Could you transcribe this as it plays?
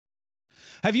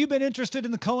Have you been interested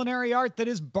in the culinary art that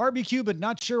is barbecue but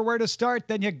not sure where to start?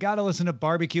 Then you got to listen to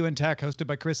Barbecue and Tech, hosted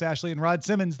by Chris Ashley and Rod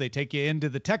Simmons. They take you into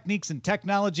the techniques and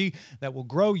technology that will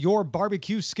grow your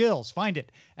barbecue skills. Find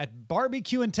it at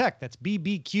Barbecue and Tech. That's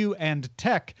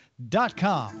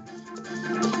bbqandtech.com.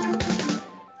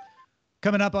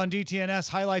 Coming up on DTNS,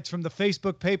 highlights from the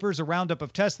Facebook papers, a roundup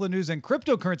of Tesla news, and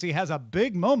cryptocurrency has a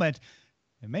big moment.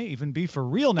 It may even be for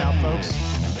real now, folks.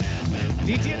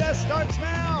 DTNS starts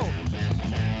now.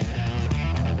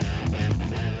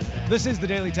 This is the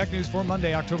Daily Tech News for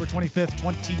Monday, October 25th,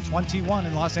 2021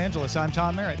 in Los Angeles. I'm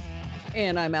Tom Merritt.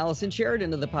 And I'm Allison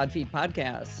Sheridan of the Podfeed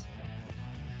Podcast.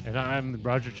 And I'm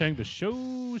Roger Chang, the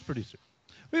show's producer.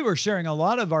 We were sharing a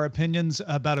lot of our opinions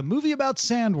about a movie about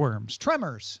sandworms,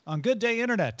 Tremors, on Good Day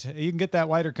Internet. You can get that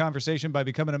wider conversation by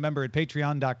becoming a member at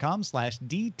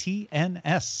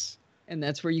patreon.com/DTNS. And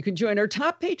that's where you can join our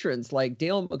top patrons like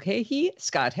Dale Mulcahy,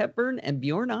 Scott Hepburn, and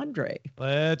Bjorn Andre.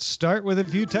 Let's start with a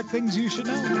few tech things you should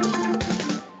know.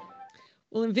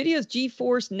 Well, NVIDIA's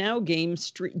GeForce Now game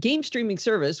streaming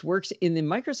service works in the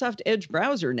Microsoft Edge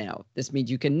browser now. This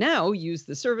means you can now use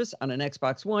the service on an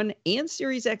Xbox One and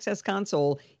Series XS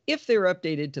console if they're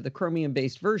updated to the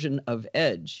Chromium-based version of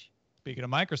Edge. Speaking of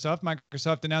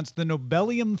Microsoft announced the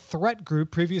Nobelium threat group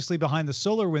previously behind the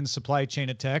SolarWinds supply chain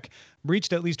attack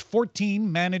breached at least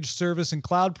 14 managed service and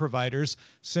cloud providers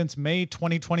since May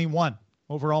 2021.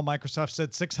 Overall, Microsoft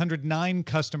said 609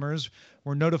 customers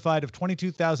were notified of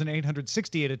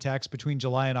 22,868 attacks between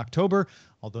July and October,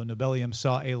 although Nobelium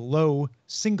saw a low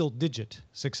single-digit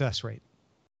success rate.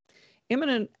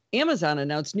 Amazon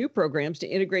announced new programs to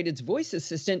integrate its voice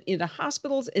assistant into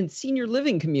hospitals and senior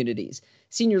living communities.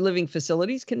 Senior living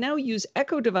facilities can now use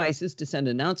Echo devices to send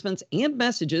announcements and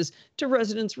messages to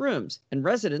residents' rooms, and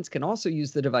residents can also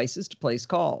use the devices to place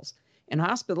calls. In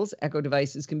hospitals, Echo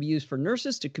devices can be used for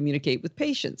nurses to communicate with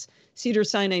patients.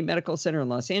 Cedars-Sinai Medical Center in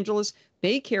Los Angeles,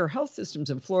 Baycare Health Systems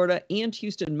in Florida, and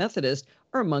Houston Methodist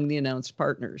are among the announced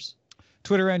partners.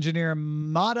 Twitter engineer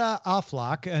Mada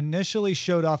Aflaq initially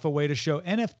showed off a way to show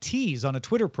NFTs on a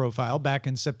Twitter profile back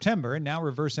in September, and now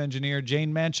reverse engineer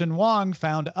Jane Manchun Wong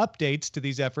found updates to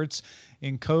these efforts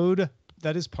in code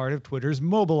that is part of Twitter's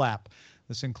mobile app.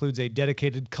 This includes a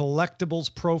dedicated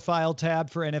collectibles profile tab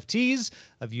for NFTs,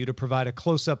 a view to provide a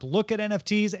close-up look at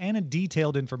NFTs, and a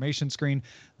detailed information screen.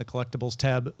 The collectibles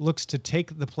tab looks to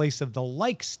take the place of the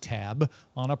likes tab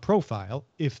on a profile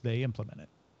if they implement it.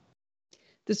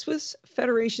 The Swiss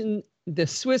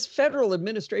Federal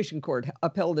Administration Court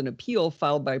upheld an appeal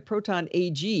filed by Proton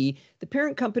AG, the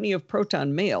parent company of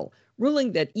Proton Mail,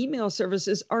 ruling that email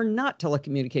services are not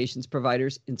telecommunications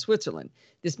providers in Switzerland.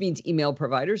 This means email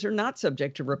providers are not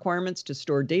subject to requirements to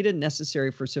store data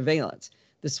necessary for surveillance.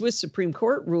 The Swiss Supreme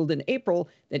Court ruled in April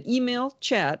that email,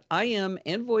 chat, IM,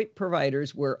 and VoIP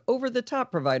providers were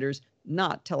over-the-top providers,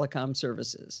 not telecom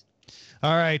services.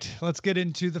 All right, let's get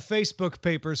into the Facebook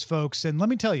papers, folks. And let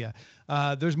me tell you,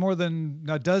 there's more than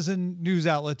a dozen news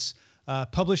outlets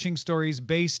publishing stories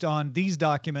based on these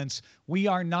documents. We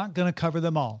are not going to cover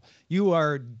them all. You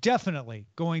are definitely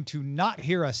going to not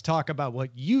hear us talk about what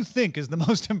you think is the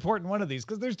most important one of these,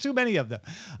 because there's too many of them.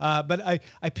 But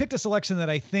I picked a selection that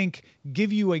I think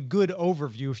give you a good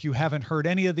overview if you haven't heard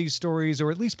any of these stories,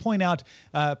 or at least point out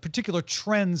particular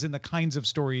trends in the kinds of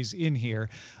stories in here.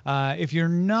 If you're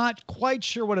not quite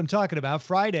sure what I'm talking about,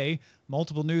 Friday,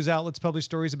 multiple news outlets published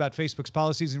stories about Facebook's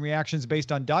policies and reactions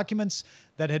based on documents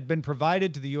that had been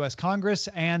provided to the U.S. Congress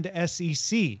and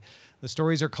SEC. The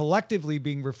stories are collectively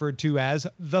being referred to as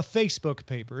the Facebook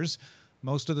papers.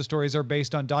 Most of the stories are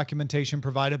based on documentation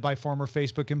provided by former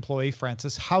Facebook employee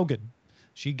Frances Haugen.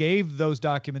 She gave those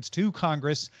documents to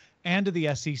Congress and to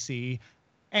the SEC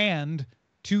and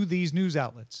to these news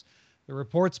outlets. The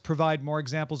reports provide more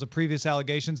examples of previous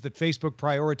allegations that Facebook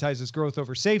prioritizes growth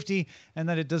over safety and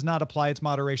that it does not apply its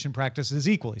moderation practices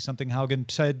equally, something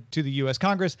Haugen said to the U.S.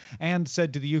 Congress and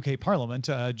said to the UK Parliament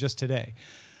just today.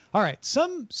 All right,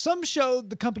 some showed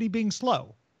the company being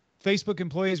slow. Facebook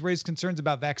employees raised concerns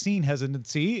about vaccine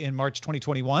hesitancy in March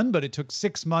 2021, but it took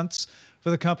 6 months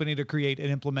for the company to create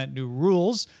and implement new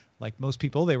rules. Like most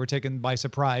people, they were taken by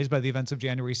surprise by the events of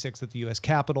January 6th at the U.S.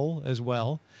 Capitol as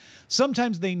well.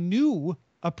 Sometimes they knew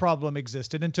a problem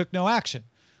existed and took no action.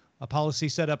 A policy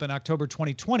set up in October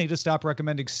 2020 to stop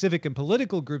recommending civic and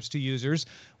political groups to users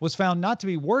was found not to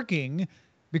be working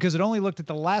because it only looked at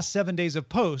the last 7 days of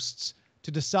posts to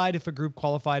decide if a group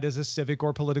qualified as a civic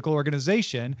or political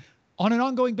organization on an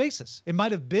ongoing basis. It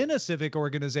might have been a civic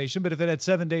organization, but if it had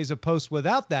 7 days of posts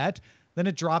without that, then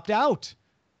it dropped out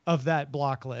of that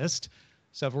block list.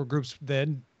 Several groups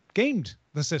then gamed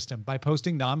the system by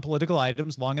posting non-political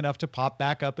items long enough to pop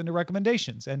back up into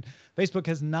recommendations. And Facebook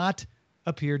has not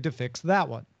appeared to fix that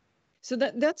one. So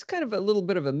that's kind of a little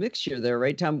bit of a mixture there,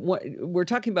 right, Tom? We're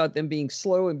talking about them being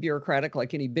slow and bureaucratic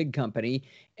like any big company,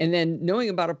 and then knowing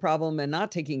about a problem and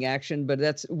not taking action.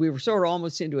 But we were sort of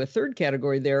almost into a third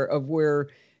category there of where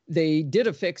they did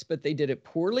a fix, but they did it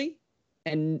poorly.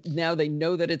 And now they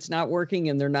know that it's not working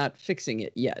and they're not fixing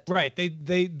it yet. Right.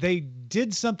 They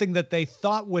did something that they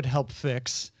thought would help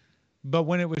fix, but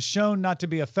when it was shown not to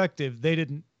be effective, they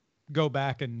didn't go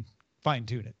back and fine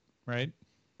tune it. Right.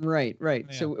 Right.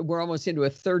 Yeah. So we're almost into a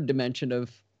third dimension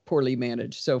of poorly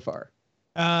managed so far.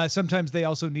 Sometimes they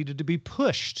also needed to be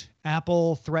pushed.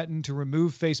 Apple threatened to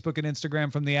remove Facebook and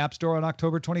Instagram from the App Store on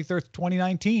October 23rd,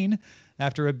 2019,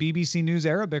 after a BBC News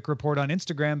Arabic report on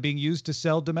Instagram being used to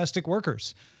sell domestic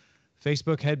workers.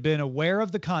 Facebook had been aware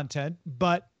of the content,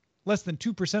 but less than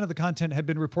 2% of the content had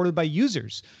been reported by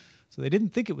users. So they didn't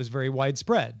think it was very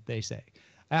widespread, they say.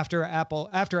 After Apple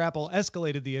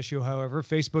escalated the issue, however,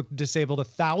 Facebook disabled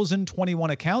 1,021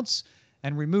 accounts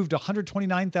and removed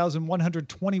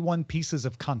 129,121 pieces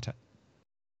of content.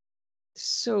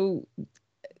 So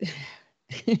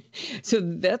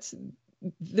that's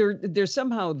there's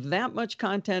somehow that much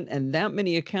content and that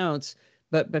many accounts,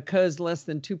 but because less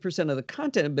than 2% of the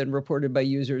content had been reported by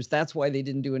users, that's why they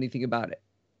didn't do anything about it.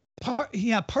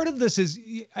 Part of this is,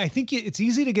 I think it's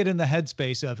easy to get in the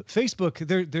headspace of Facebook.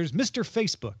 There's Mr.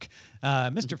 Facebook.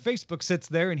 Mr. Facebook sits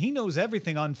there and he knows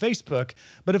everything on Facebook.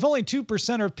 But if only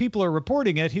 2% of people are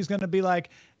reporting it, he's going to be like,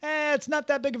 it's not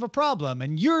that big of a problem.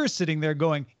 And you're sitting there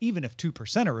going, even if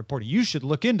 2% are reporting, you should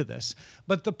look into this.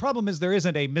 But the problem is there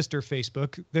isn't a Mr.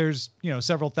 Facebook. There's,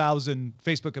 several thousand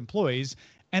Facebook employees,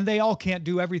 and they all can't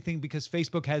do everything because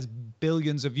Facebook has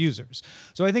billions of users.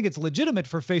 So I think it's legitimate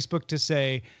for Facebook to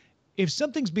say, if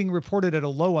something's being reported at a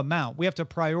low amount, we have to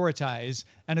prioritize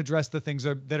and address the things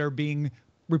that are being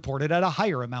reported at a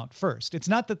higher amount first. It's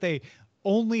not that they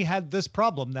only had this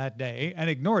problem that day and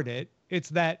ignored it. It's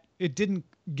that it didn't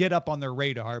get up on their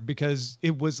radar because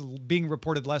it was being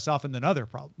reported less often than other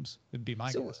problems, would be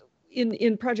my guess.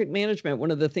 In project management,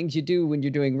 one of the things you do when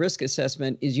you're doing risk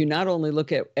assessment is you not only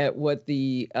look at what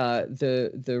the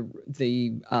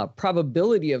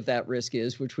probability of that risk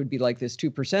is, which would be like this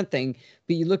 2% thing,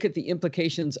 but you look at the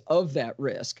implications of that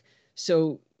risk.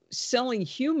 So selling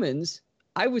humans,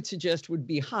 I would suggest, would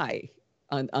be high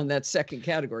on that second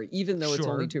category, even though it's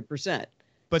only 2%.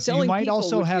 But you might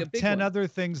also have 10 other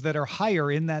things that are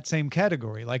higher in that same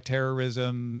category, like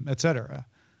terrorism, et cetera.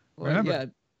 Well, remember, yeah.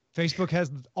 Facebook has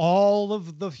all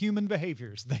of the human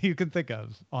behaviors that you can think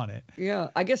of on it. Yeah,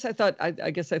 I guess I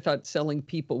thought selling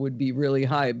people would be really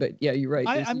high, but yeah, you're right.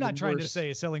 I'm not trying to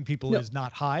say selling people is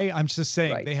not high. I'm just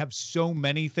saying they have so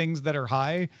many things that are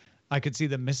high. I could see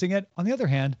them missing it. On the other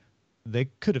hand, they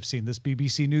could have seen this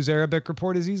BBC News Arabic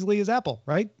report as easily as Apple,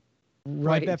 right?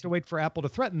 Right. They have to wait for Apple to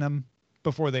threaten them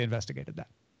before they investigated that.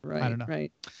 Right. I don't know.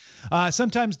 Right.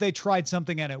 Sometimes they tried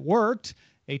something and it worked.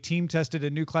 A team tested a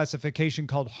new classification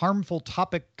called Harmful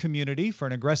Topic Community for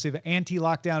an aggressive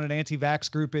anti-lockdown and anti-vax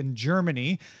group in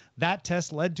Germany. That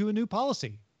test led to a new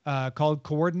policy called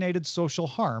Coordinated Social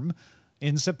Harm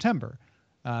in September.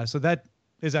 So that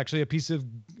is actually a piece of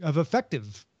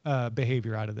effective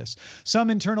behavior out of this. Some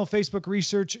internal Facebook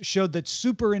research showed that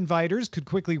super inviters could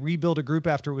quickly rebuild a group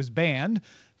after it was banned.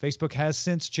 Facebook has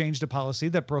since changed a policy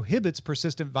that prohibits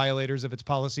persistent violators of its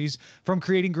policies from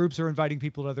creating groups or inviting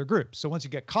people to other groups. So once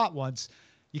you get caught once,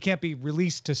 you can't be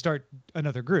released to start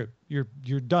another group.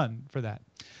 You're done for that.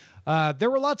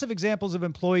 There were lots of examples of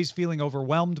employees feeling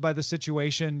overwhelmed by the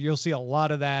situation. You'll see a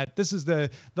lot of that. This is the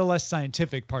less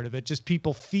scientific part of it, just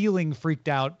people feeling freaked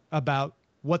out about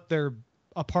what they're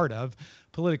a part of.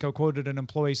 Politico quoted an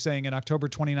employee saying in October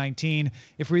 2019,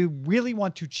 if we really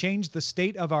want to change the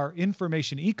state of our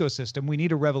information ecosystem, we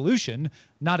need a revolution,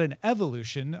 not an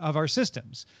evolution of our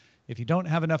systems. If you don't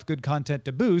have enough good content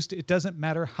to boost, it doesn't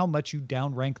matter how much you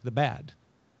downrank the bad.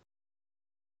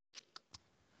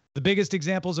 The biggest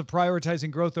examples of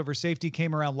prioritizing growth over safety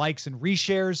came around likes and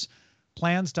reshares.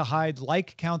 Plans to hide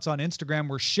like counts on Instagram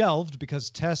were shelved because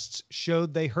tests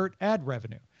showed they hurt ad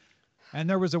revenue. And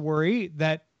there was a worry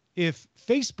that if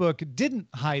Facebook didn't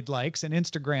hide likes and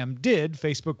Instagram did,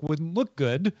 Facebook wouldn't look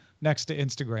good next to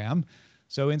Instagram.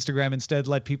 So Instagram instead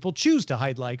let people choose to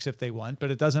hide likes if they want,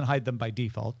 but it doesn't hide them by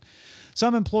default.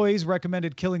 Some employees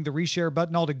recommended killing the reshare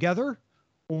button altogether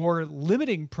or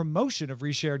limiting promotion of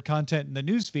reshared content in the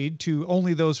newsfeed to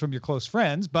only those from your close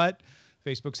friends. But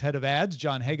Facebook's head of ads,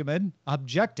 John Hageman,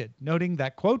 objected, noting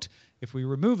that, quote, if we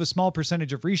remove a small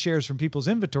percentage of reshares from people's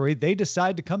inventory, they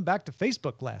decide to come back to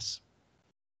Facebook less.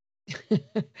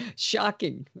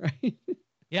 Shocking, right?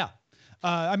 Yeah.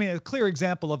 I mean, a clear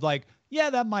example of like, yeah,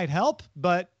 that might help,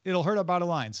 but it'll hurt our bottom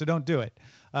line, so don't do it.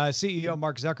 CEO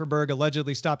Mark Zuckerberg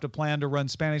allegedly stopped a plan to run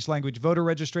Spanish language voter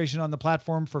registration on the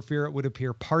platform for fear it would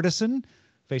appear partisan.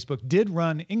 Facebook did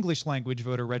run English language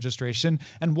voter registration,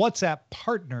 and WhatsApp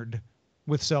partnered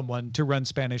with someone to run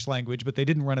Spanish language, but they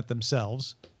didn't run it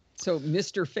themselves. So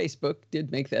Mr. Facebook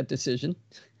did make that decision.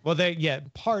 Well,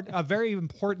 a very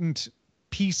important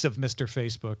piece of Mr.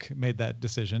 Facebook made that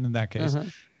decision in that case.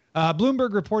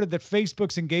 Bloomberg reported that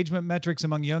Facebook's engagement metrics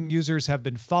among young users have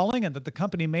been falling and that the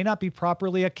company may not be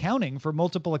properly accounting for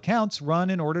multiple accounts run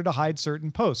in order to hide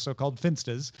certain posts, so-called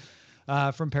Finstas,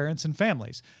 from parents and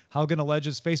families. Haugen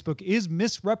alleges Facebook is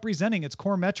misrepresenting its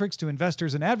core metrics to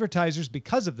investors and advertisers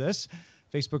because of this.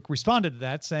 Facebook responded to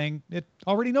that, saying it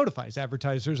already notifies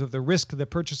advertisers of the risk that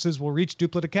purchases will reach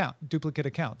duplicate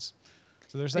accounts.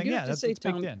 So they're saying, yeah, that's baked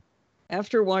in.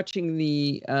 After watching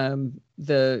the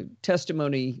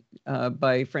testimony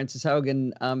by Frances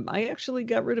Haugen, I actually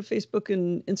got rid of Facebook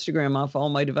and Instagram off all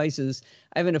my devices.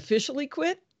 I haven't officially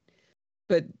quit,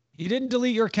 but you didn't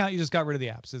delete your account. You just got rid of the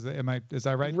apps. Is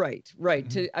that right? Right.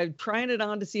 Mm-hmm. I'm trying it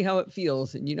on to see how it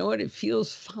feels, and you know what? It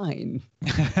feels fine.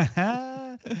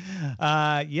 Yeah.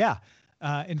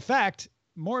 In fact,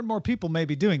 more and more people may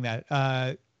be doing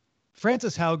that.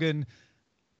 Frances Haugen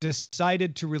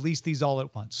decided to release these all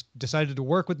at once, decided to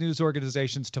work with news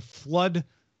organizations to flood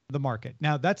the market.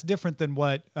 Now, that's different than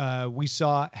what we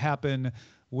saw happen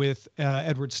with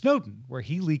Edward Snowden, where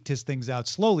he leaked his things out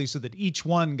slowly so that each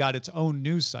one got its own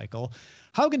news cycle.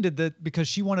 Haugen did that because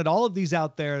she wanted all of these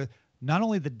out there, not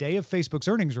only the day of Facebook's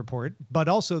earnings report, but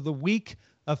also the week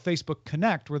of Facebook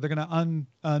Connect, where they're going to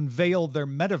unveil their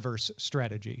metaverse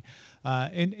strategy.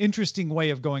 An interesting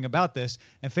way of going about this.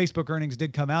 And Facebook earnings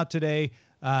did come out today.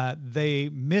 They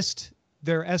missed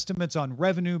their estimates on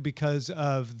revenue because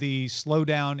of the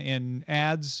slowdown in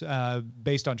ads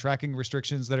based on tracking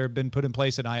restrictions that have been put in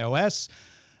place in iOS.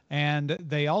 And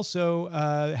they also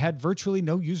had virtually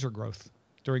no user growth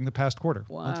during the past quarter.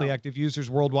 Wow. Monthly active users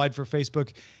worldwide for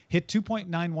Facebook hit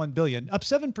 2.91 billion, up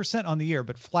 7% on the year,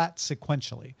 but flat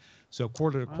sequentially. So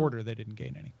quarter to quarter, they didn't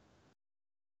gain any.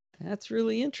 That's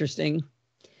really interesting.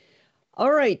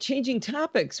 All right, changing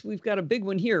topics. We've got a big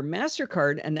one here.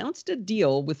 MasterCard announced a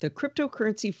deal with the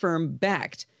cryptocurrency firm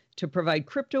Bakkt to provide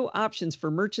crypto options for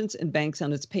merchants and banks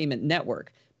on its payment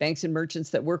network. Banks and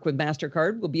merchants that work with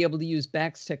MasterCard will be able to use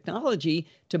Bakkt's technology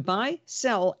to buy,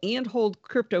 sell, and hold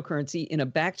cryptocurrency in a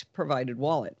Bakkt-provided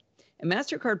wallet. And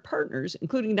MasterCard partners,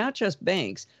 including not just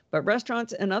banks, but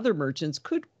restaurants and other merchants,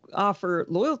 could offer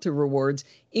loyalty rewards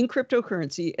in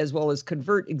cryptocurrency as well as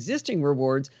convert existing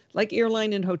rewards like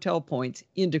airline and hotel points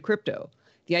into crypto.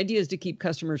 The idea is to keep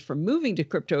customers from moving to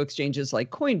crypto exchanges like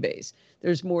Coinbase.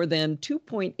 There's more than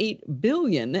 2.8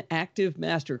 billion active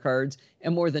MasterCards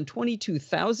and more than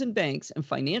 22,000 banks and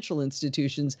financial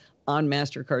institutions on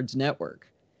MasterCard's network.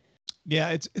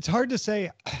 Yeah, it's hard to say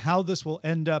how this will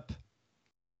end up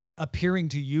appearing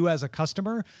to you as a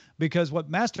customer, because what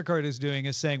MasterCard is doing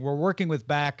is saying we're working with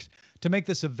Bakkt to make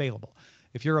this available.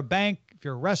 If you're a bank, if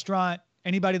you're a restaurant,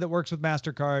 anybody that works with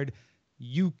MasterCard,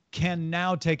 you can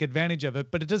now take advantage of it,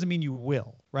 but it doesn't mean you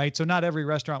will, right? So not every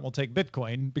restaurant will take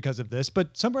Bitcoin because of this,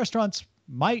 but some restaurants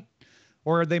might,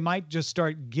 or they might just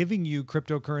start giving you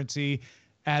cryptocurrency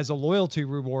as a loyalty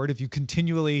reward if you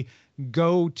continually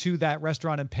go to that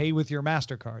restaurant and pay with your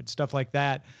MasterCard, stuff like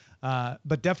that.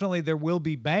 But definitely there will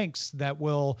be banks that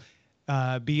will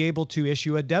be able to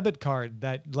issue a debit card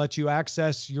that lets you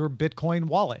access your Bitcoin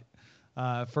wallet,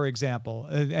 for example.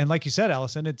 And like you said,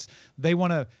 Allison, they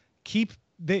want to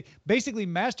basically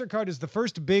MasterCard is the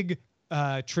first big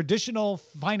traditional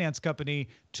finance company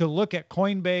to look at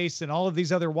Coinbase and all of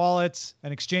these other wallets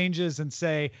and exchanges and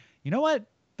say, you know what,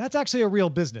 that's actually a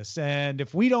real business. And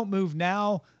if we don't move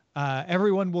now,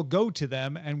 everyone will go to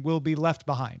them and will be left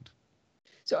behind.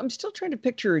 So I'm still trying to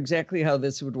picture exactly how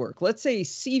this would work. Let's say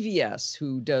CVS,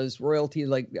 who does loyalty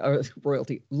like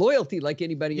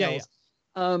anybody else.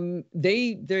 Yeah.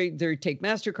 They take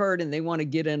MasterCard and they want to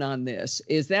get in on this.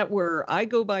 Is that where I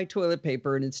go buy toilet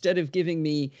paper and instead of giving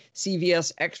me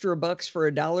CVS extra bucks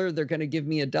for $1, they're going to give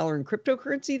me $1 in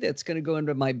cryptocurrency that's going to go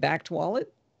into my Bakkt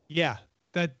wallet? Yeah,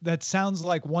 that sounds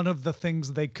like one of the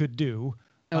things they could do.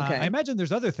 Okay. I imagine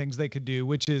there's other things they could do,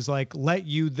 which is like let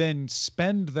you then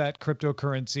spend that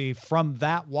cryptocurrency from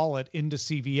that wallet into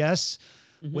CVS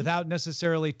without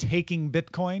necessarily taking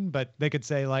Bitcoin. But they could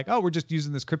say like, oh, we're just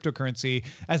using this cryptocurrency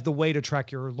as the way to track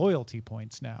your loyalty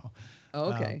points now.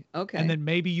 Okay. Okay. And then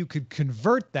maybe you could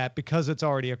convert that because it's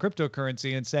already a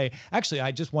cryptocurrency and say, actually,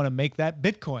 I just want to make that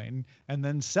Bitcoin and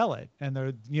then sell it. And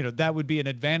that would be an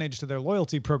advantage to their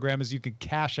loyalty program, is you could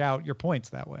cash out your points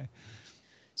that way.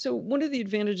 So one of the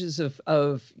advantages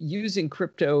of using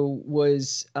crypto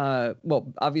was,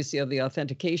 obviously of the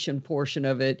authentication portion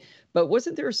of it, but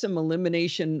wasn't there some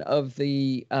elimination of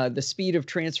the speed of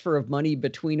transfer of money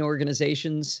between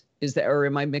organizations? Or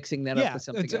am I mixing that up with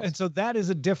something else? And so that is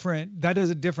a different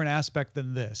aspect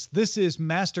than this. This is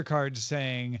MasterCard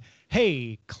saying,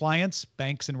 hey, clients,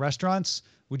 banks, and restaurants,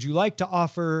 would you like to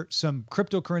offer some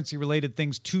cryptocurrency related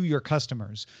things to your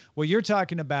customers? What you're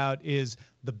talking about is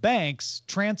the banks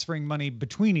transferring money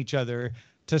between each other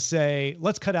to say,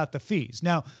 let's cut out the fees.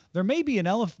 Now, there may be an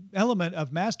element of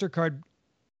MasterCard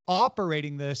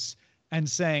operating this and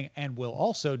saying, and we'll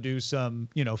also do some,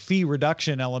 fee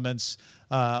reduction elements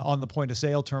on the point of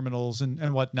sale terminals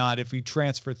and whatnot if we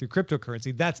transfer through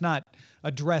cryptocurrency. That's not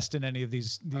addressed in any of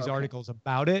these articles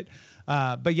about it.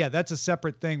 But yeah, that's a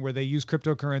separate thing where they use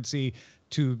cryptocurrency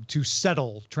to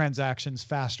settle transactions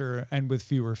faster and with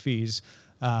fewer fees.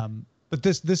 But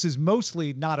this is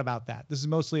mostly not about that. This is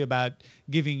mostly about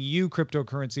giving you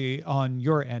cryptocurrency on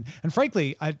your end. And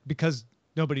frankly, because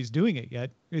nobody's doing it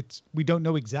yet, we don't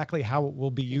know exactly how it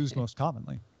will be used most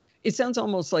commonly. It sounds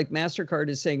almost like MasterCard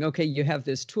is saying, okay, you have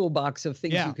this toolbox of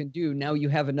things you can do. Now you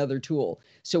have another tool.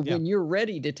 So when you're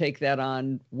ready to take that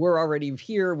on, we're already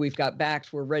here. We've got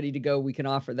backs. We're ready to go. We can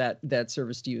offer that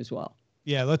service to you as well.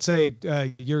 Yeah, let's say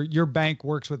your bank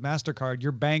works with MasterCard.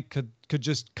 Your bank could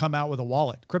just come out with a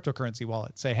wallet, cryptocurrency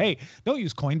wallet. Say, hey, don't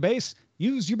use Coinbase.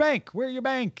 Use your bank. We're your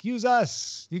bank. Use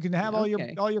us. You can have all your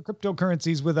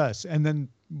cryptocurrencies with us. And then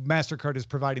MasterCard is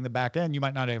providing the back end. You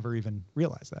might not ever even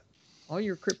realize that. All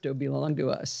your crypto belong to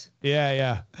us.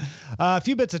 Yeah. A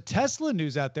few bits of Tesla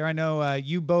news out there. I know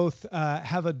you both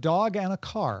have a dog and a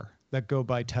car that go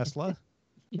by Tesla.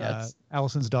 Yes.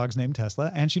 Allison's dog's named Tesla,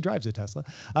 and she drives a Tesla.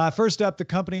 First up, the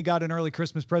company got an early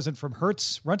Christmas present from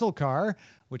Hertz Rental Car,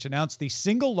 which announced the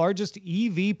single largest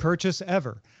EV purchase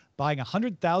ever, buying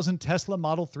 100,000 Tesla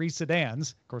Model 3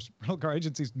 sedans. Of course, rental car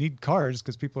agencies need cars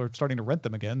because people are starting to rent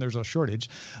them again. There's a shortage.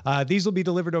 These will be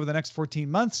delivered over the next 14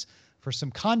 months. For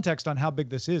some context on how big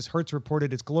this is, Hertz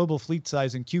reported its global fleet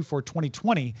size in Q4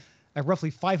 2020 at roughly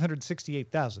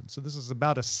 568,000. So this is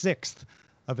about a sixth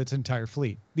of its entire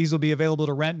fleet. These will be available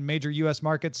to rent in major U.S.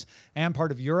 markets and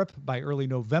part of Europe by early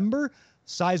November.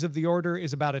 Size of the order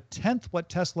is about a tenth what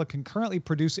Tesla can currently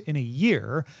produce in a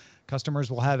year. Customers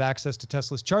will have access to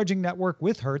Tesla's charging network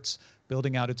with Hertz,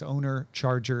 building out its owner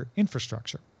charger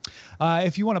infrastructure.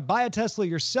 If you want to buy a Tesla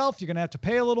yourself, you're going to have to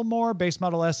pay a little more. Base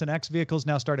Model S and X vehicles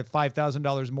now start at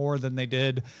 $5,000 more than they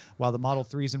did, while the Model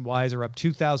 3s and Ys are up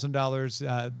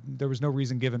 $2,000. There was no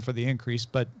reason given for the increase,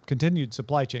 but continued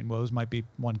supply chain woes might be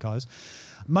one cause.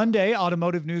 Monday,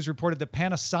 Automotive News reported that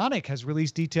Panasonic has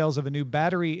released details of a new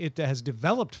battery it has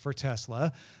developed for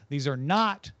Tesla. These are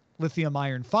not lithium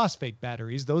iron phosphate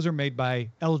batteries. Those are made by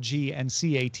LG and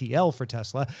CATL for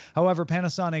Tesla. However,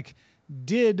 Panasonic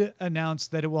did announce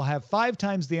that it will have 5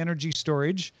 times the energy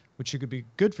storage, which could be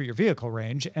good for your vehicle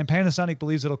range, and Panasonic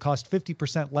believes it'll cost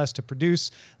 50% less to produce.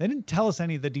 They didn't tell us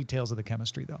any of the details of the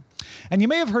chemistry, though. And you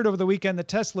may have heard over the weekend that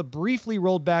Tesla briefly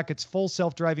rolled back its full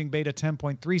self-driving beta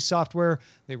 10.3 software.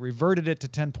 They reverted it to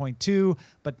 10.2,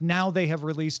 but now they have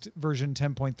released version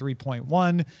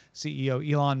 10.3.1.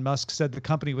 CEO Elon Musk said the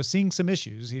company was seeing some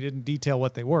issues. He didn't detail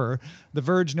what they were. The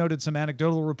Verge noted some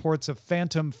anecdotal reports of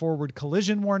phantom forward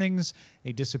collision warnings,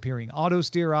 a disappearing auto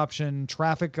steer option,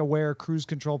 traffic-aware cruise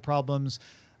control problems,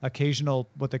 occasional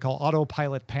what they call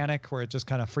autopilot panic, where it just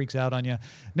kind of freaks out on you.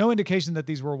 No indication that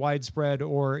these were widespread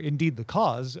or indeed the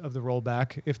cause of the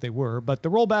rollback, if they were, but the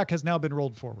rollback has now been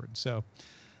rolled forward. So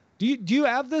do you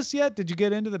have this yet? Did you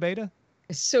get into the beta?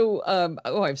 So,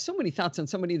 I have so many thoughts on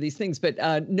so many of these things, but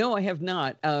no, I have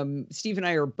not. Steve and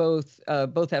I are both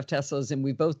have Teslas, and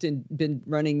we've both been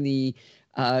running the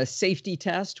safety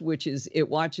test, which is it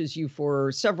watches you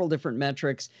for several different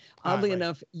metrics. Oddly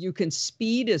enough, you can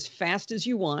speed as fast as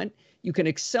you want. You can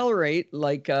accelerate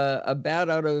like a bat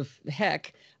out of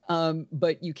heck.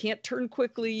 But you can't turn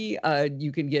quickly.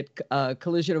 You can get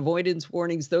collision avoidance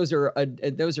warnings. Those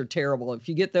are terrible. If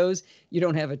you get those, you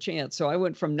don't have a chance. So I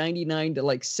went from 99 to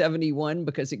like 71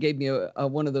 because it gave me a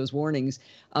one of those warnings.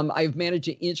 I've managed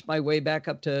to inch my way back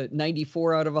up to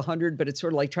 94 out of 100, but it's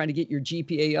sort of like trying to get your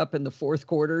GPA up in the fourth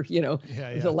quarter.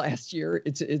 The last year,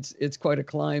 it's quite a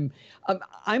climb.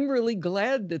 I'm really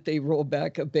glad that they rolled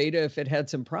back a beta if it had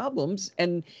some problems.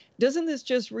 And doesn't this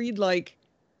just read like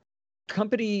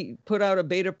company put out a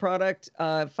beta product,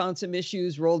 found some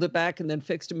issues, rolled it back, and then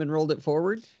fixed them and rolled it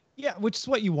forward? Yeah, which is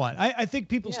what you want. I think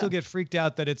people still get freaked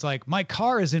out that it's like, my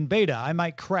car is in beta, I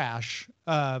might crash.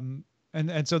 And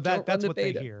so that's what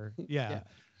they hear. Yeah.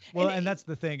 Well, and that's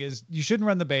the thing is you shouldn't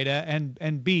run the beta,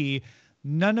 and B,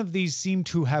 none of these seem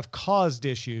to have caused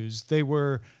issues. They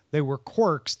were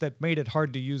quirks that made it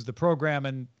hard to use the program.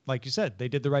 And like you said, they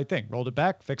did the right thing. Rolled it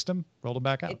back, fixed them, rolled them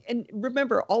back out. And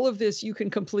remember, all of this you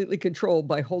can completely control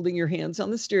by holding your hands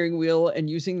on the steering wheel and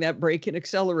using that brake and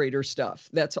accelerator stuff.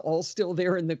 That's all still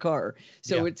there in the car.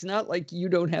 So it's not like you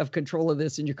don't have control of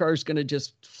this and your car's going to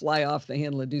just fly off the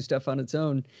handle and do stuff on its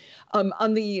own.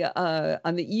 On the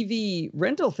EV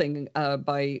rental thing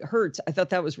by Hertz, I thought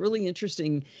that was really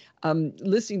interesting.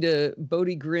 Listening to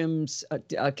Bodie Grimm's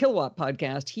Kilowatt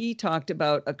podcast, he talked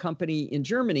about a company in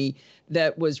Germany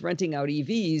that was renting out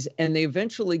EVs, and they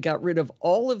eventually got rid of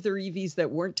all of their EVs that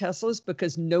weren't Teslas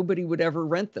because nobody would ever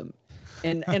rent them.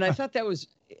 And I thought that was,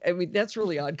 I mean, that's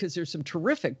really odd because there's some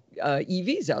terrific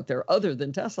EVs out there other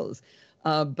than Teslas.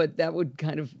 But that would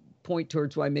kind of point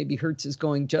towards why maybe Hertz is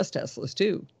going just Teslas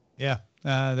too. Yeah.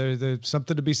 There's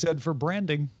something to be said for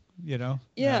branding, you know.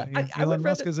 Yeah. Elon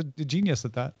Musk is a genius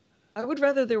at that. I would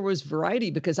rather there was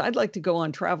variety because I'd like to go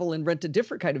on travel and rent a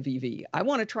different kind of EV. I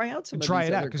want to try out some of these other cars.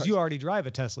 Try it out because you already drive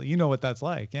a Tesla. You know what that's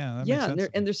like. Yeah.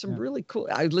 And there's some really cool.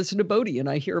 I listen to Bodie and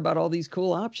I hear about all these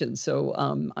cool options. So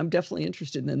I'm definitely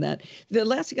interested in that. The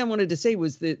last thing I wanted to say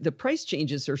was the price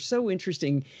changes are so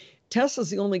interesting. Tesla's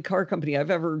the only car company I've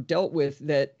ever dealt with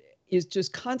that is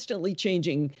just constantly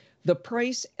changing the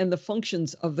price and the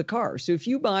functions of the car. So if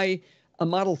you buy a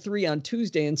Model 3 on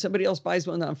Tuesday and somebody else buys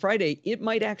one on Friday, it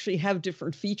might actually have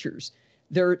different features.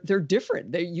 They're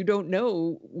different. You don't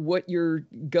know what you're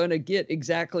gonna get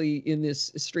exactly in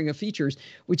this string of features,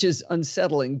 which is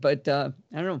unsettling. But I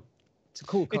don't know. It's a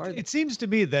cool car. It seems to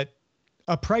me that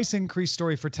a price increase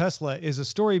story for Tesla is a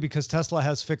story because Tesla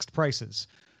has fixed prices.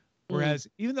 Whereas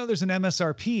even though there's an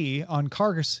MSRP on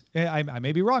cars, I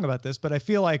may be wrong about this, but I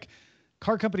feel like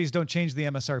car companies don't change the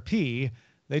MSRP.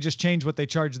 They just change what they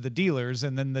charge the dealers,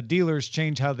 and then the dealers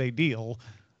change how they deal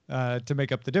to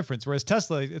make up the difference. Whereas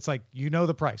Tesla, it's like, you know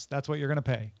the price. That's what you're going to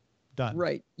pay. Done.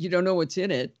 Right. You don't know what's in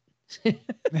it.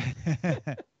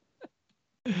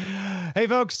 Hey,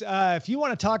 folks, if you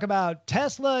want to talk about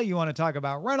Tesla, you want to talk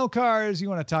about rental cars, you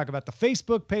want to talk about the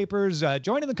Facebook papers,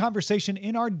 join in the conversation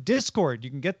in our Discord. You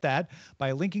can get that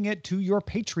by linking it to your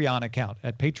Patreon account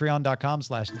at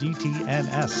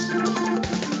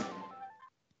patreon.com/DTNS.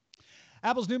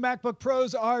 Apple's new MacBook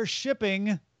Pros are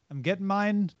shipping. I'm getting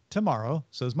mine tomorrow.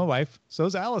 So's my wife.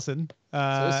 So's Allison.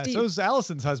 So's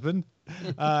Allison's husband.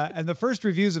 And the first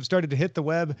reviews have started to hit the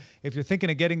web. If you're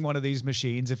thinking of getting one of these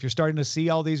machines, if you're starting to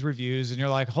see all these reviews and you're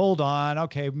like, hold on,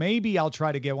 okay, maybe I'll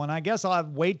try to get one. I guess I'll have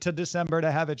wait till December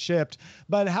to have it shipped.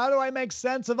 But how do I make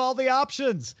sense of all the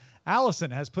options? Allison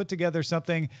has put together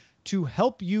something to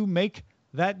help you make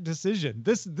that decision.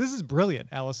 This is brilliant,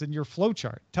 Allison, your flow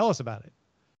chart. Tell us about it.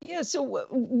 Yeah, so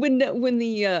when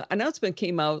the announcement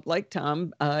came out, like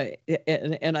Tom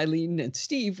and Eileen and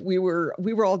Steve, we were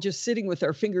all just sitting with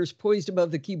our fingers poised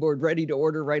above the keyboard, ready to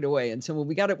order right away. And so when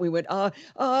we got it, we went top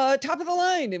of the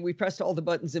line, and we pressed all the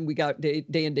buttons, and we got day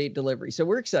and date delivery. So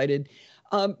we're excited.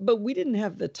 But we didn't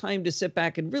have the time to sit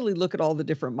back and really look at all the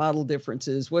different model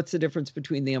differences. What's the difference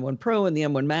between the M1 Pro and the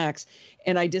M1 Max?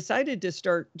 And I decided to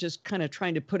start just kind of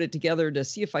trying to put it together to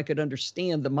see if I could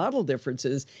understand the model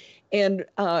differences. And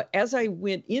as I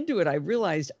went into it, I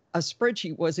realized a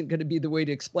spreadsheet wasn't going to be the way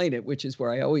to explain it, which is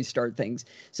where I always start things.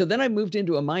 So then I moved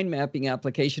into a mind mapping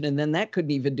application, and then that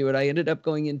couldn't even do it. I ended up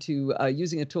going into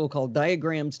using a tool called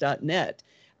diagrams.net,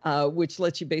 which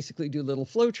lets you basically do little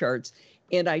flowcharts.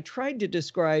 And I tried to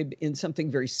describe in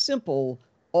something very simple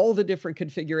all the different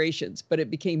configurations, but it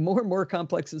became more and more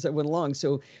complex as I went along.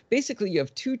 So basically you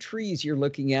have two trees you're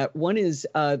looking at. One is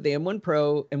the M1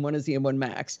 Pro and one is the M1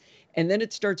 Max. And then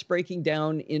it starts breaking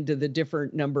down into the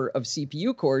different number of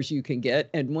CPU cores you can get.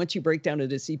 And once you break down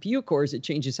into CPU cores, it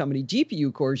changes how many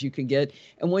GPU cores you can get.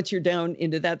 And once you're down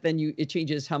into that, then it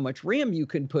changes how much RAM you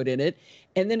can put in it.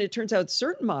 And then it turns out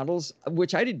certain models,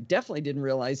 which I definitely didn't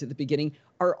realize at the beginning,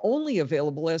 are only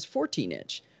available as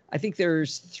 14-inch. I think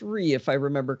there's 3, if I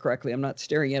remember correctly. I'm not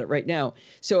staring at it right now.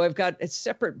 So I've got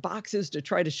separate boxes to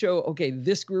try to show, okay,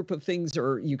 this group of things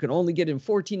you can only get in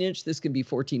 14-inch. This can be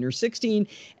 14 or 16.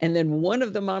 And then one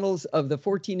of the models of the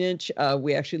 14-inch,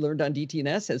 we actually learned on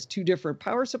DTNS, has 2 different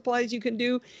power supplies you can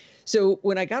do. So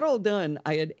when I got all done,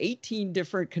 I had 18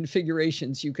 different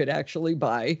configurations you could actually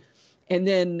buy. And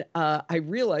then I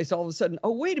realized all of a sudden,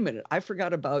 oh, wait a minute, I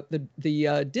forgot about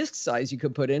the disk size you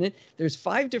could put in it. There's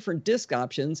 5 different disk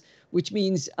options, which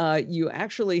means you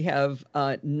actually have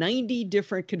 90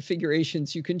 different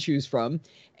configurations you can choose from.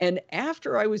 And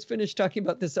after I was finished talking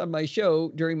about this on my show,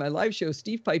 during my live show,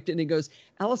 Steve piped in and goes,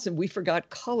 Allison, we forgot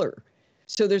color.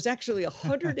 So there's actually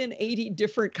 180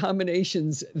 different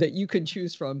combinations that you can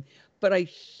choose from. But I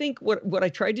think what I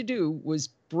tried to do was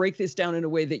break this down in a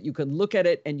way that you can look at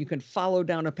it and you can follow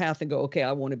down a path and go, okay,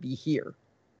 I want to be here.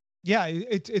 Yeah,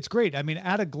 it's great. I mean,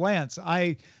 at a glance,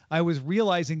 I was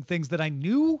realizing things that I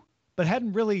knew but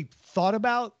hadn't really thought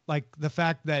about, like the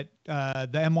fact that the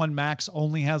M1 Max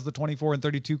only has the 24 and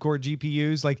 32 core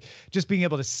GPUs. Like just being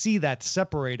able to see that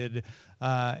separated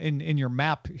in your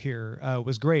map here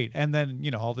was great. And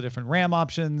then, all the different RAM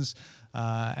options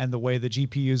and the way the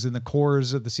GPUs and the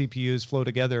cores of the CPUs flow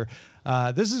together.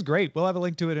 This is great. We'll have a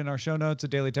link to it in our show notes at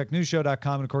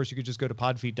dailytechnewsshow.com. And of course, you could just go to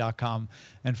podfeed.com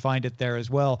and find it there as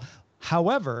well.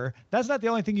 However, that's not the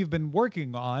only thing you've been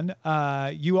working on.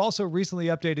 You also recently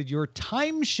updated your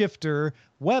Time Shifter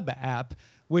web app,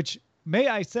 which, may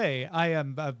I say, I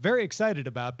am very excited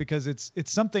about because it's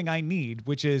something I need,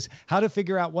 which is how to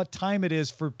figure out what time it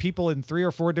is for people in 3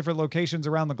 or 4 different locations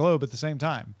around the globe at the same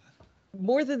time.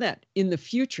 More than that, in the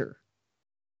future.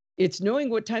 It's knowing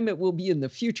what time it will be in the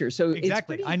future. So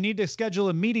exactly. I need to schedule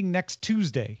a meeting next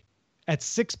Tuesday at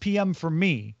 6 p.m. for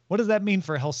me. What does that mean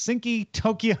for Helsinki,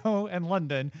 Tokyo, and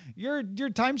London? Your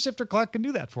Time Shifter clock can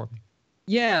do that for me.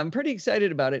 Yeah, I'm pretty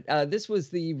excited about it. This was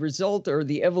the result or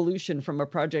the evolution from a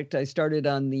project I started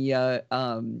on the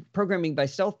Programming by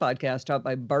Stealth podcast taught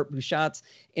by Bart Buchatz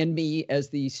and me as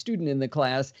the student in the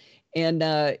class. And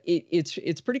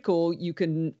it's pretty cool. You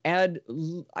can add,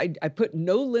 I put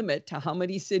no limit to how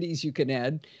many cities you can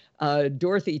add.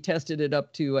 Dorothy tested it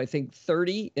up to, I think,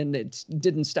 30, and it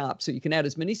didn't stop. So you can add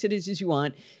as many cities as you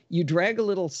want. You drag a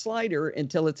little slider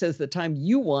until it says the time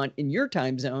you want in your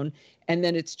time zone, and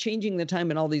then it's changing the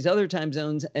time in all these other time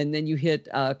zones. And then you hit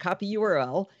copy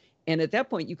URL. And at that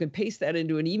point, you can paste that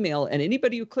into an email, and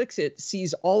anybody who clicks it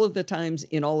sees all of the times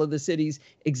in all of the cities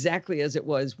exactly as it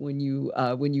was when you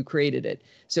created it.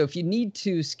 So if you need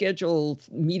to schedule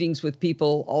meetings with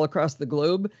people all across the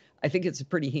globe, I think it's a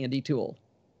pretty handy tool.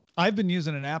 I've been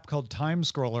using an app called Time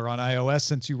Scroller on iOS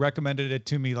since you recommended it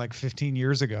to me like 15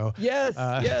 years ago. Yes,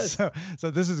 yes.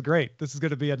 So this is great. This is going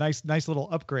to be a nice little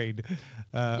upgrade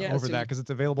over that because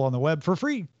it's available on the web for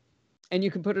free. And you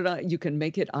can put it on, you can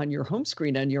make it on your home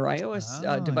screen on your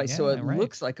iOS device. So it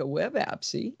looks like a web app,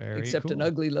 see? Except cool. An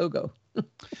ugly logo.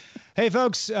 Hey,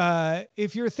 folks,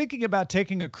 if you're thinking about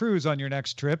taking a cruise on your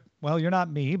next trip, well, you're not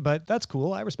me, but that's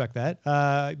cool. I respect that.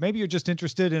 Maybe you're just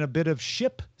interested in a bit of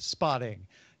ship spotting.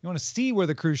 You want to see where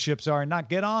the cruise ships are and not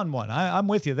get on one. I'm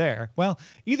with you there. Well,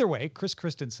 either way, Chris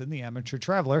Christensen, the amateur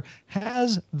traveler,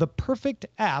 has the perfect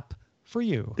app for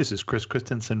you. This is Chris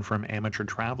Christensen from Amateur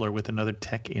Traveler with another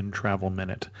Tech in Travel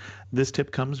Minute. This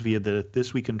tip comes via the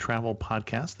This Week in Travel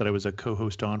podcast that I was a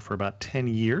co-host on for about 10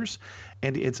 years,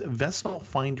 and it's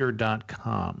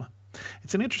vesselfinder.com.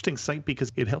 It's an interesting site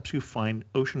because it helps you find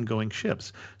ocean-going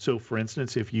ships. So, for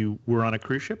instance, if you were on a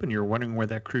cruise ship and you're wondering where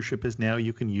that cruise ship is now,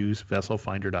 you can use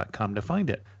vesselfinder.com to find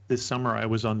it. This summer, I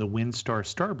was on the Windstar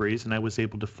Starbreeze, and I was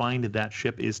able to find that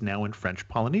ship is now in French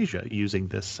Polynesia using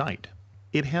this site.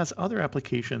 It has other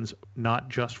applications, not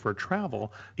just for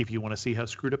travel. If you want to see how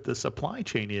screwed up the supply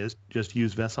chain is, just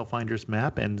use Vessel Finder's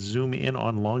map and zoom in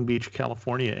on Long Beach,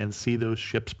 California, and see those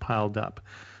ships piled up.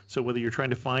 So whether you're trying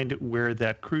to find where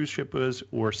that cruise ship is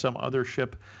or some other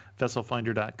ship,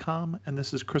 vesselfinder.com. And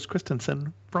this is Chris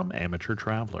Christensen from Amateur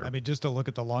Traveler. I mean, just to look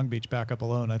at the Long Beach backup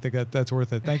alone, I think that's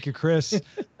worth it. Thank you, Chris.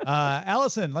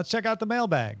 Allison, let's check out the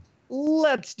mailbag.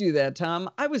 Let's do that, Tom.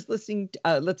 I was listening.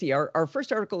 Let's see. Our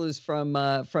first article is from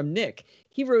Nick.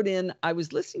 He wrote in, I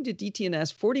was listening to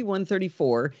DTNS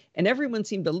 4134, and everyone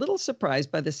seemed a little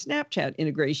surprised by the Snapchat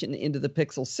integration into the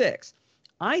Pixel 6.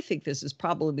 I think this is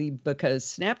probably because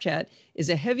Snapchat is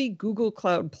a heavy Google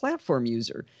Cloud Platform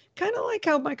user, kind of like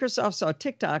how Microsoft saw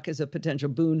TikTok as a potential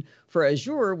boon for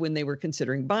Azure when they were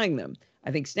considering buying them.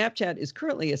 I think Snapchat is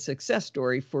currently a success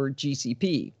story for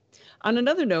GCP. On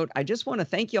another note, I just want to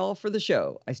thank you all for the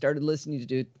show. I started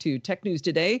listening to Tech News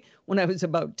Today when I was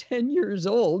about 10 years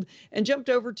old and jumped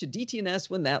over to DTNS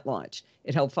when that launched.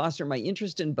 It helped foster my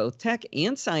interest in both tech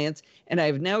and science, and I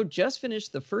have now just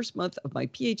finished the first month of my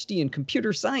PhD in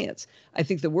computer science. I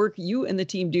think the work you and the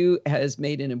team do has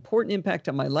made an important impact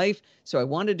on my life, so I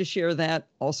wanted to share that.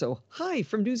 Also, hi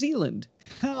from New Zealand.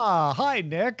 Hi,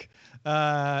 Nick.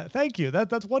 Thank you.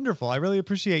 That's wonderful. I really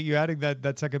appreciate you adding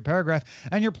that second paragraph.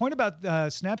 And your point about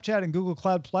Snapchat and Google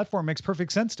Cloud Platform makes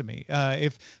perfect sense to me.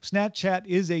 If Snapchat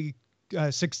is a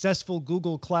successful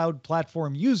Google Cloud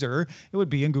Platform user, it would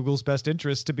be in Google's best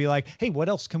interest to be like, hey, what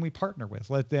else can we partner with?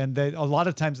 And a lot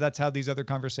of times that's how these other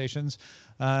conversations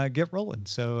get rolling.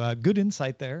 So good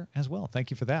insight there as well. Thank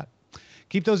you for that.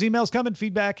 Keep those emails coming.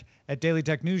 Feedback at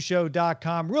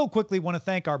dailytechnewsshow.com. Real quickly, want to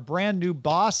thank our brand new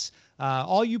boss.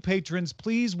 All you patrons,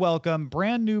 please welcome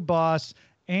brand new boss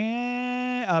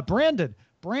and Brandon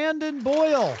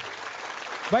Boyle.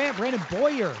 Brandon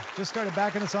Boyer just started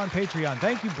backing us on Patreon.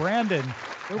 Thank you, Brandon.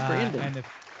 Brandon. And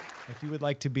if you would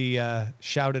like to be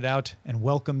shouted out and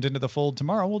welcomed into the fold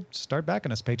tomorrow, we'll start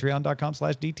backing us.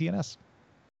 Patreon.com/DTNS.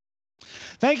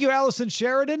 Thank you, Allison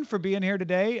Sheridan, for being here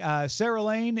today. Sarah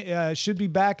Lane should be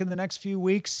back in the next few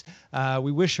weeks.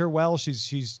 We wish her well.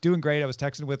 She's doing great. I was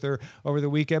texting with her over the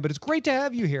weekend, but it's great to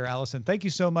have you here, Allison. Thank you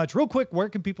so much. Real quick, where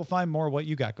can people find more of what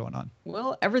you got going on?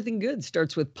 Well, everything good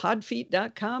starts with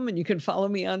podfeet.com, and you can follow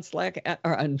me on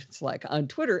on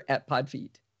Twitter at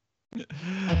podfeet.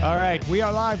 All right. We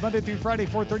are live Monday through Friday,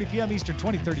 4:30 p.m. Eastern,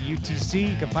 2030 UTC.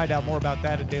 You can find out more about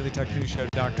that at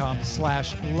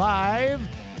dailytechnewsshow.com/live.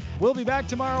 We'll be back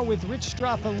tomorrow with Rich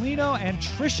Straffolino and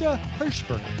Trisha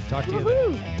Hershberger. Talk to you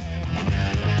then.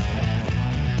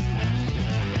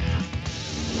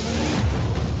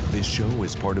 This show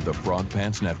is part of the Frog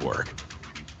Pants Network.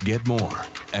 Get more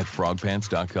at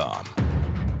frogpants.com.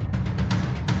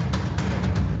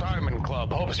 Diamond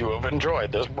Club hopes you have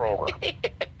enjoyed this program.